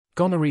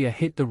Gonorrhea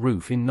hit the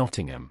roof in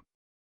Nottingham.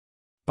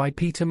 By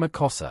Peter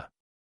McCosser.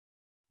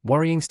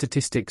 Worrying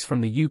statistics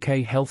from the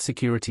UK Health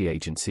Security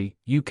Agency,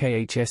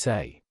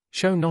 UKHSA,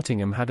 show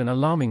Nottingham had an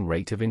alarming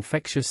rate of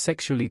infectious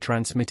sexually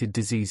transmitted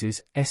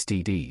diseases,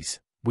 STDs,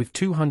 with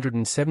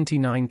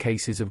 279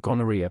 cases of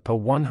gonorrhea per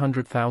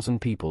 100,000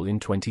 people in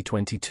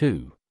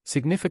 2022,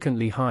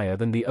 significantly higher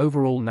than the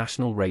overall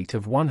national rate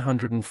of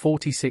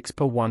 146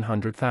 per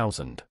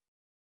 100,000.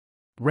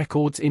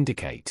 Records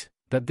indicate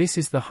that this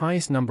is the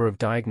highest number of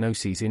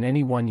diagnoses in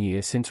any one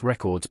year since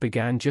records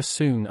began just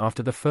soon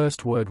after the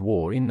First World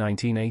War in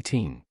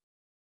 1918.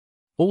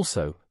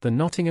 Also, the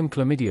Nottingham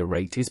chlamydia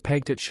rate is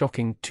pegged at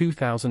shocking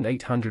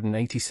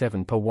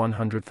 2,887 per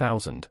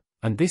 100,000,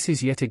 and this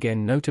is yet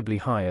again notably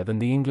higher than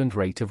the England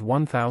rate of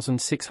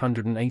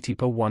 1,680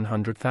 per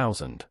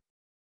 100,000.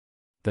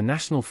 The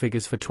national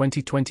figures for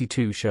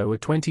 2022 show a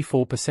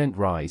 24%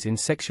 rise in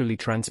sexually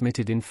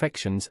transmitted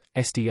infections,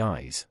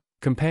 STIs,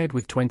 compared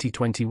with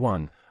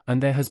 2021, and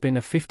there has been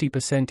a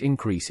 50%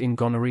 increase in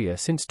gonorrhea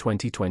since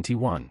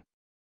 2021.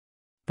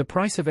 The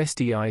price of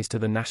STIs to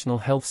the national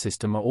health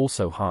system are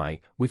also high,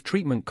 with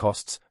treatment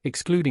costs,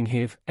 excluding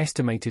HIV,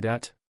 estimated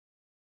at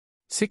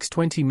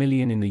 £620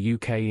 million in the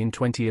UK in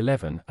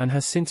 2011 and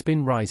has since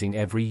been rising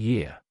every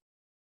year.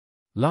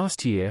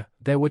 Last year,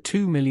 there were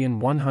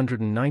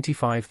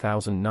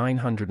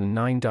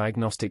 2,195,909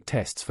 diagnostic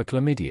tests for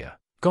chlamydia,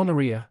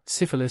 gonorrhea,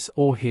 syphilis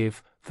or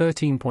HIV,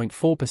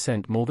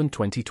 13.4% more than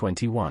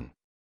 2021.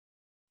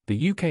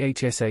 The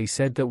UKHSA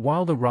said that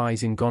while the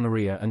rise in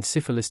gonorrhea and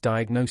syphilis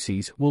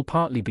diagnoses will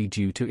partly be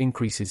due to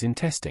increases in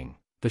testing,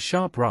 the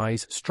sharp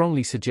rise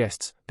strongly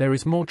suggests there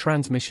is more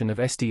transmission of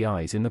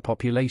STIs in the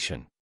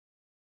population.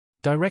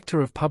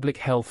 Director of Public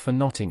Health for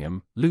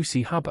Nottingham,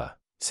 Lucy Hubber,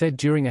 said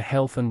during a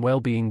Health and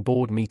Wellbeing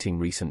Board meeting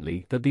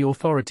recently that the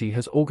authority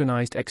has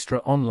organised extra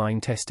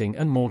online testing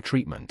and more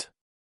treatment.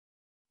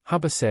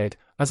 Hubber said,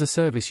 "As a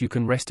service you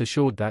can rest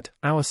assured that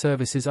our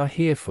services are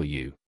here for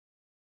you.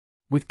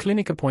 With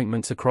clinic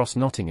appointments across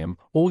Nottingham,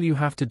 all you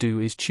have to do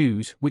is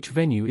choose which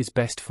venue is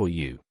best for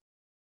you."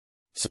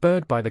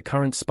 Spurred by the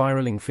current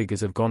spiralling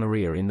figures of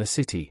gonorrhea in the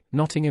city,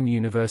 Nottingham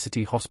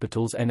University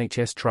Hospital's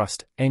NHS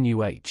Trust,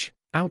 NUH,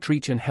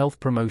 Outreach and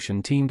Health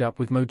Promotion teamed up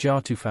with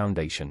Mojatu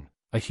Foundation,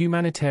 a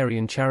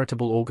humanitarian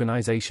charitable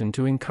organisation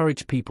to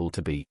encourage people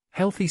to be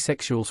healthy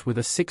sexuals, with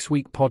a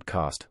 6-week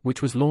podcast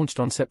which was launched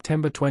on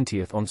September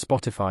 20th on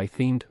Spotify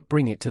themed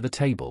Bring It to the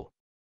Table.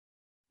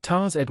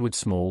 Tars Edward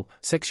Small,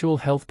 Sexual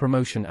Health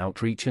Promotion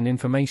Outreach and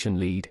Information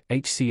Lead,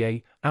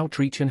 HCA,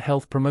 Outreach and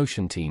Health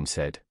Promotion Team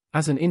said,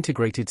 "As an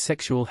integrated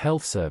sexual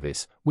health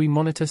service, we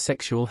monitor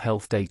sexual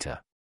health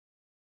data.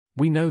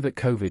 We know that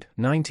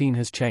COVID-19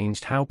 has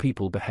changed how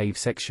people behave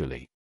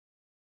sexually.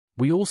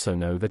 We also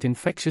know that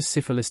infectious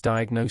syphilis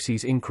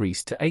diagnoses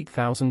increased to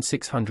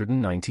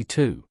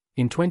 8,692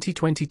 in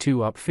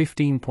 2022, up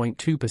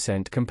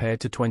 15.2% compared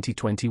to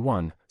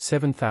 2021,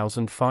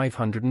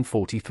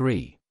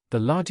 7,543. The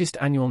largest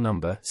annual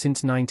number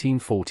since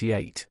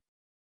 1948.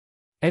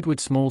 Edward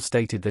Small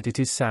stated that it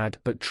is sad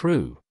but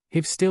true,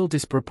 HIV still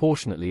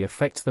disproportionately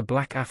affects the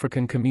Black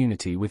African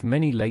community, with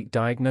many late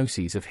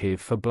diagnoses of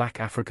HIV for Black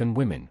African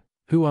women,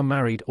 who are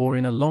married or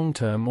in a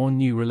long-term or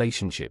new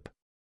relationship.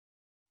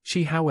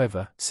 She,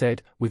 however,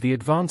 said, with the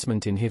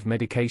advancement in HIV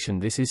medication,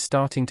 this is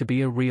starting to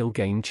be a real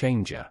game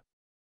changer.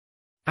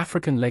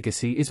 African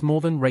legacy is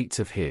more than rates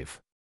of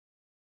HIV.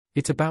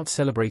 It's about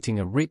celebrating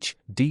a rich,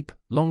 deep,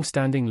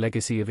 long-standing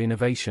legacy of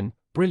innovation,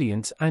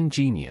 brilliance and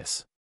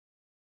genius.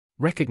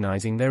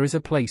 Recognizing there is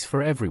a place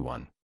for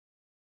everyone.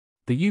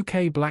 The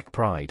UK Black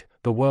Pride,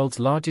 the world's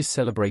largest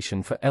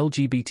celebration for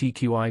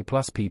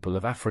LGBTQI+ people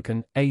of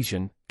African,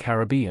 Asian,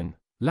 Caribbean,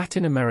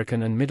 Latin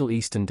American and Middle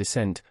Eastern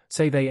descent,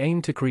 say they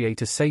aim to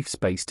create a safe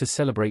space to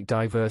celebrate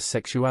diverse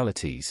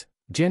sexualities,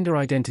 gender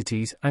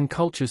identities and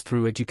cultures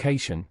through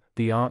education,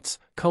 the arts,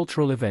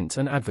 cultural events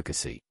and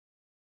advocacy.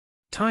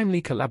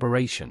 Timely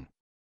collaboration.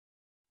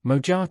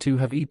 Mojatu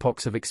have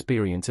epochs of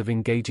experience of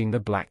engaging the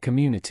Black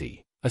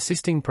community,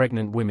 assisting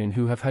pregnant women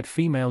who have had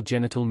female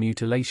genital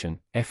mutilation,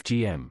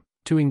 FGM,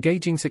 to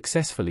engaging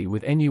successfully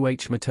with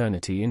NUH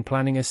maternity in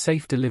planning a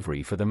safe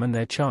delivery for them and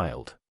their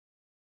child.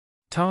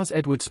 Tars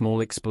Edward Small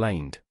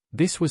explained,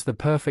 "This was the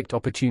perfect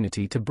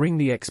opportunity to bring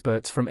the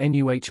experts from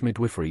NUH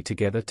midwifery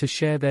together to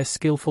share their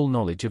skillful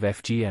knowledge of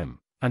FGM,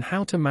 and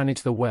how to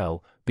manage the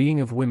well-being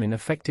of women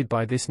affected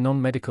by this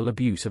non-medical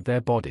abuse of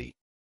their body."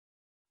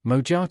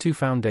 Mojatu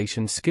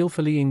Foundation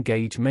skillfully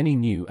engage many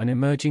new and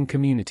emerging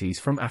communities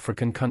from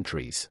African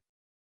countries.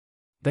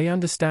 They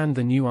understand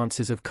the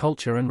nuances of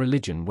culture and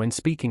religion when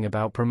speaking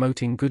about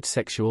promoting good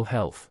sexual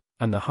health,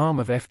 and the harm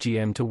of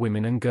FGM to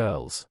women and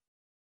girls.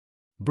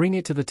 Bring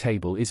It to the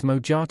Table is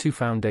Mojatu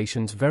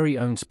Foundation's very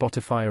own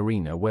Spotify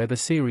arena, where the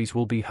series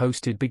will be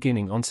hosted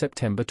beginning on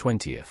September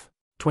 20th,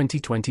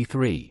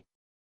 2023.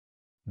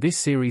 This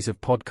series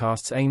of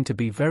podcasts aim to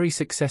be very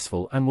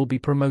successful and will be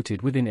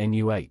promoted within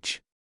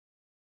NUH.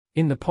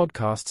 In the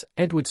podcasts,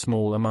 Edward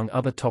Small among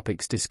other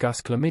topics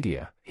discuss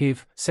chlamydia,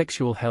 HIV,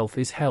 sexual health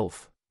is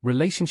health,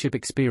 relationship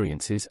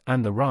experiences,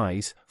 and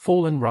the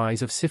fall and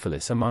rise of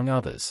syphilis among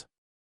others.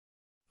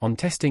 On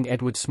testing,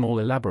 Edward Small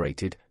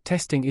elaborated,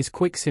 testing is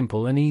quick,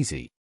 simple and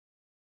easy.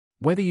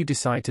 Whether you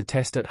decide to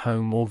test at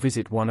home or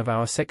visit one of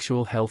our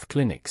sexual health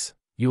clinics,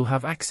 you'll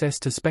have access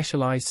to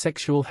specialized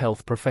sexual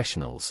health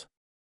professionals.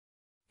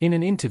 In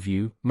an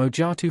interview,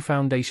 Mojatu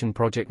Foundation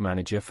project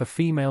manager for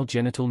female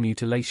genital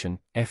mutilation,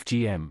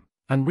 FGM,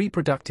 and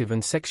reproductive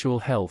and sexual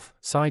health,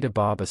 Saida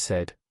Barber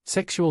said,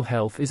 "Sexual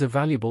health is a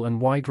valuable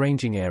and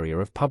wide-ranging area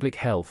of public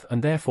health,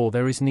 and therefore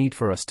there is need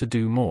for us to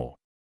do more."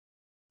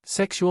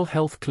 Sexual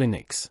health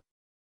clinics.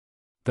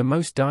 The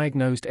most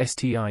diagnosed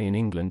STI in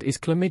England is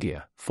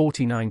chlamydia,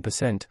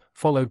 49%,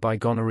 followed by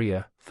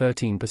gonorrhea,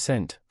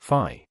 13%,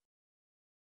 FI,